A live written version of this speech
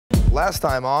Last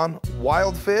time on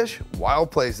Wild Fish,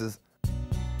 Wild Places.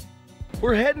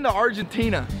 We're heading to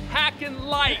Argentina. Hacking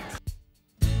light.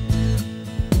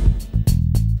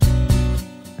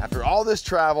 After all this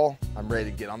travel, I'm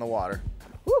ready to get on the water.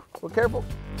 Woo, well, careful.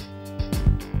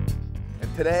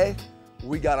 And today,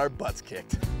 we got our butts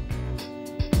kicked.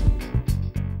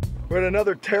 We're at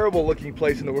another terrible looking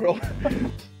place in the world.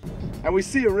 And we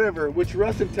see a river, which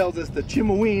Rustin tells us the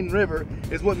Alumine River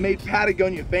is what made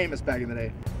Patagonia famous back in the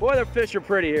day. Boy, the fish are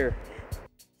pretty here.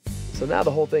 So now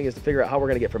the whole thing is to figure out how we're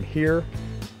gonna get from here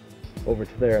over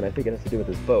to there, and I think it has to do with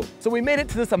this boat. So we made it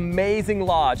to this amazing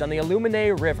lodge on the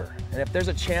Alumine River. And if there's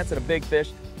a chance at a big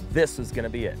fish, this is gonna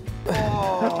be it.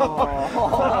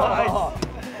 Oh,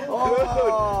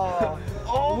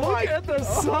 Look at the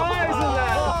size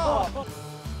of that.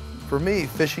 For me,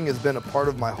 fishing has been a part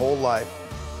of my whole life.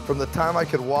 From the time I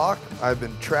could walk, I've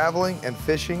been traveling and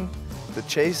fishing to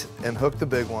chase and hook the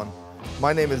big one.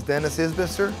 My name is Dennis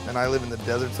Isbister, and I live in the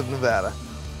deserts of Nevada.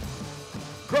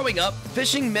 Growing up,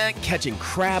 fishing meant catching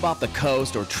crab off the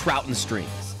coast or trout in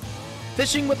streams.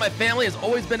 Fishing with my family has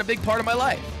always been a big part of my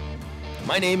life.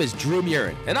 My name is Dreu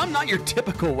and I'm not your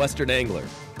typical Western angler.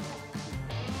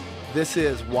 This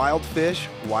is Wild Fish,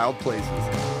 Wild Places.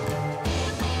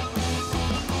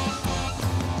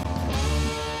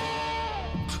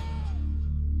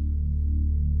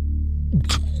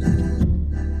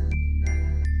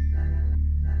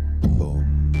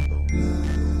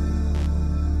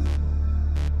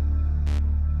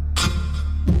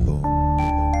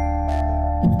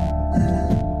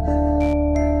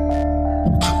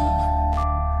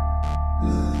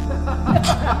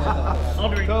 I'll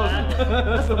drink that.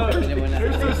 Here's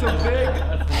some big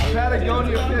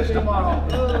Patagonia fish tomorrow.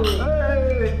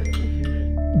 Hey.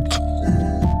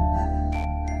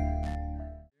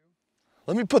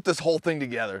 Let me put this whole thing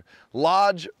together.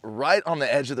 Lodge right on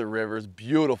the edge of the river is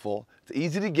beautiful. It's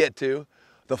easy to get to.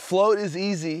 The float is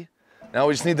easy. Now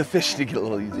we just need the fish to get a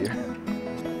little easier.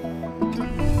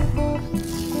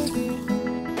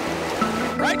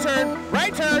 Right turn,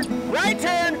 right turn, right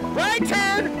turn, right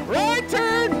turn, right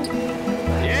turn.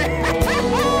 Yeah!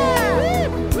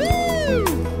 Woo!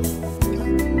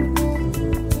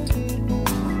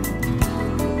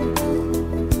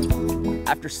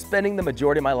 After spending the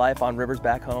majority of my life on rivers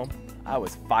back home, I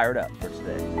was fired up for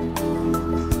today.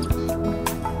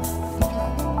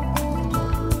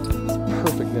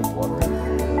 Perfect nymph water right here.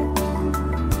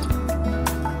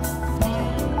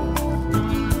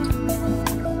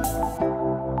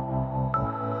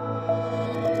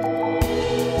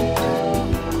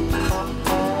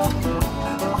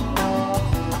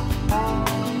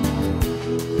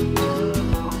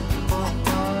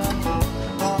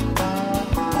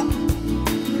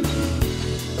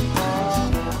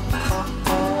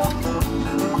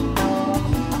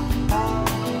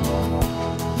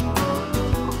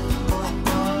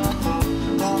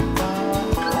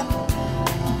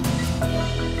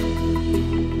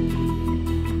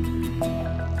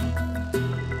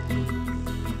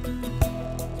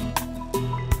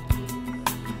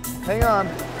 Hang on.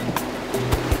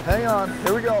 Hang on.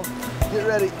 Here we go. Get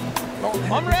ready.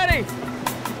 I'm ready.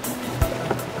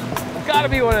 Gotta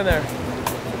be one in there.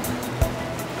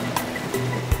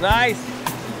 Nice.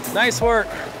 Nice work.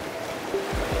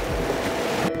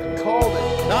 Called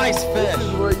it. Nice fish. This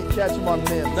is where you catch them on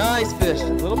nymph. Nice fish. A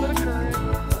little bit of current.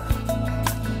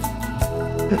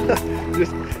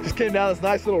 just came down this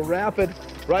nice little rapid.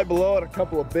 Right below it, a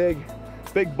couple of big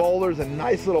boulders and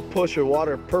nice little push of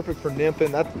water, perfect for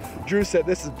nymphing. That's, Drew said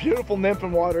this is beautiful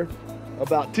nymphing water.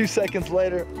 About 2 seconds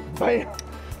later, bam,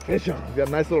 fish on. Got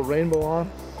a nice little rainbow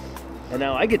on. And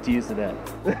now I get to use the net.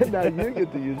 Now you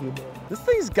get to use it. This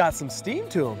thing's got some steam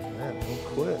to him. Man, don't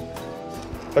quit.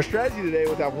 Our strategy today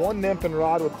was to have one nymphing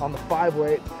rod on the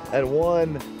 5-weight and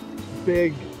one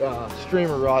big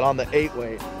streamer rod on the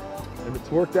 8-weight. And it's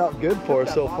worked out good for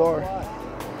us so far.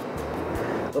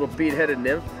 Little bead-headed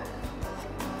nymph.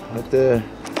 Right there.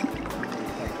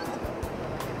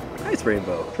 Nice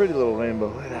rainbow. Pretty little rainbow.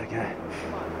 Look at that guy.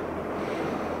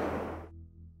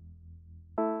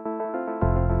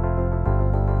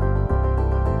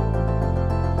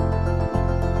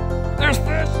 There's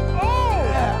fish. Oh!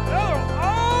 Yeah.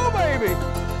 Oh, baby!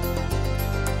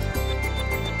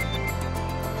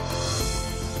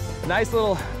 Nice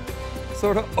little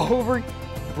sort of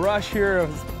overbrush here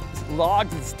of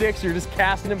logs and sticks. You're just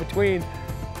casting in between,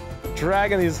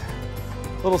 dragging these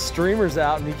little streamers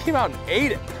out, and he came out and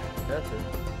ate it. That's it.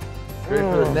 Ready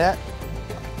for the net?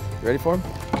 You ready for him?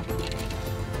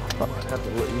 I might have to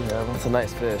let you have him. That's a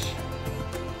nice fish.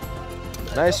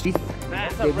 Nice. The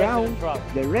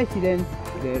Dreu, the resident,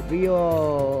 the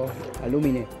Rio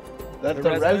Alumine. That's The the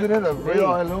resident? resident of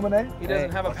Dreu and Denis? He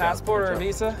doesn't have a passport or a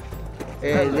visa?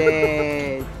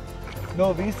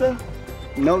 No visa?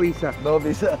 No visa. No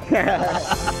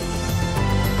visa.